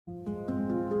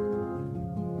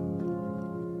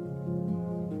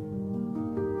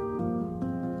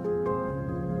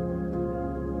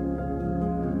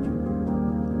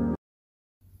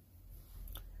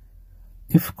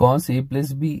If cos a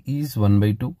plus b is 1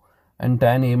 by 2 and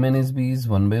tan a minus b is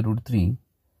 1 by root 3,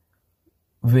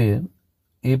 where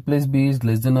a plus b is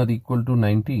less than or equal to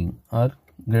 90 or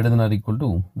greater than or equal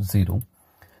to 0,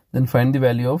 then find the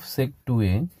value of sec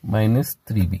 2a minus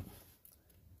 3b.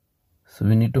 So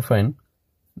we need to find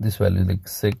this value, like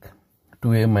sec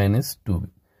 2a minus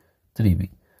 3b.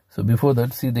 So before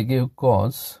that, see, they gave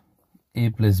cos a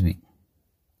plus b.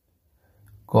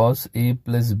 Cos a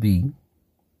plus b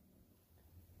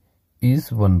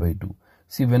is 1 by 2.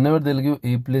 See, whenever they'll give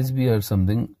a plus b or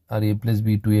something, or a plus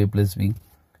b, 2a plus b,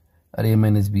 or a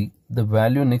minus b, the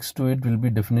value next to it will be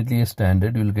definitely a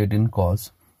standard you will get in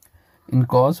cos. In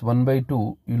cos 1 by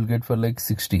 2, you will get for like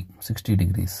 60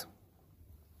 degrees.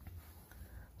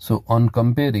 So on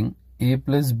comparing, a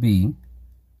plus b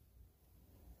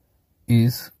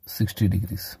is 60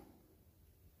 degrees.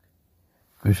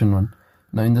 Question 1.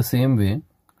 Now in the same way,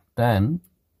 tan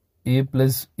a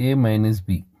plus a minus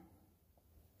b.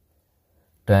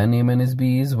 Tan a minus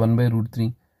b is 1 by root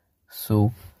 3.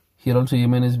 So here also a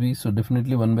minus b. So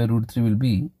definitely 1 by root 3 will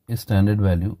be a standard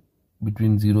value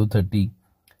between 0, 30,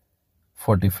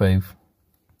 45,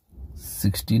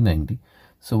 60, 90.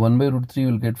 So 1 by root 3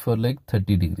 will get for like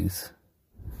 30 degrees.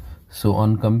 So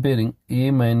on comparing,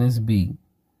 a minus b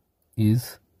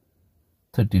is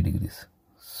 30 degrees.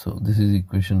 So this is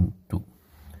equation 2.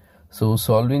 So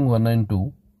solving 1 and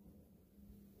 2,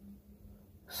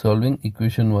 solving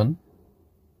equation 1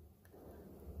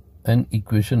 and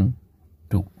equation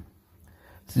 2.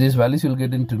 So these values you will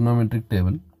get in trigonometric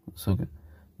table. So okay,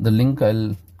 the link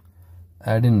I'll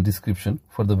add in description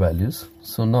for the values.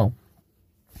 So now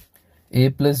a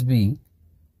plus b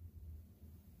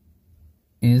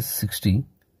is 60,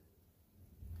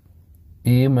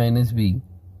 a minus b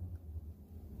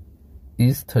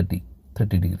is 30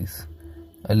 degrees.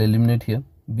 I'll eliminate here,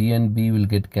 b and b will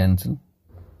get cancelled.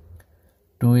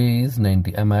 2a is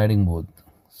 90, I'm adding both.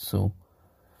 So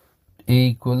a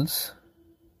equals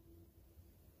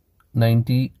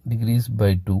 90 degrees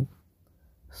by 2.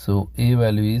 So a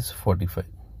value is 45.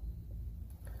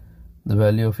 The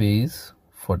value of a is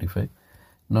 45.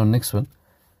 Now next one,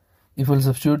 if we'll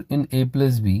substitute in a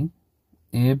plus b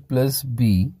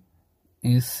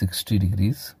is 60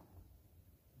 degrees.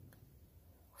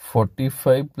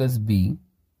 45 plus b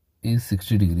is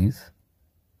 60 degrees.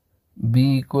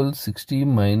 B equals 60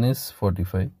 minus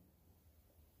 45.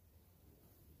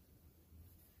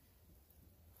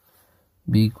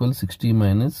 B equals 60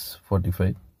 minus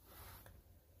 45.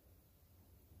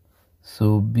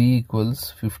 So B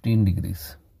equals 15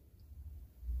 degrees.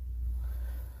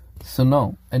 So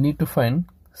now I need to find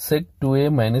sec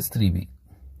 2a minus 3b.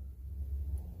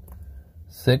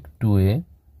 Sec 2a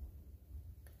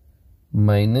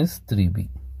minus 3b.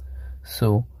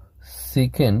 So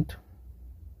secant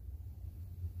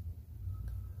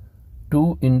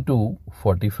 2 into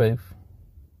 45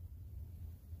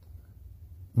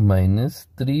 minus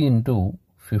 3 into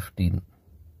 15.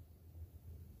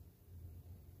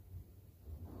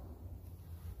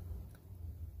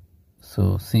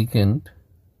 So secant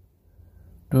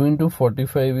 2 into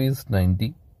 45 is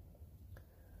 90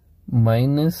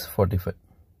 minus 45.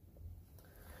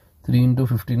 3 into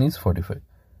 15 is 45.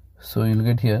 So you'll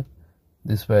get here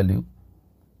this value,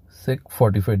 sec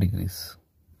 45 degrees.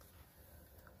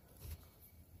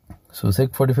 So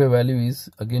sec 45 value is,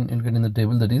 again you'll get in the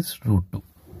table, that is root 2.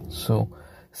 So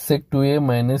sec 2a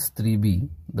minus 3b,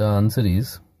 the answer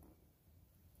is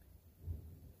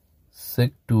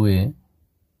sec 2a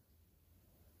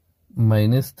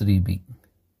minus 3b.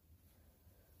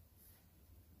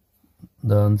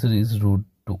 The answer is root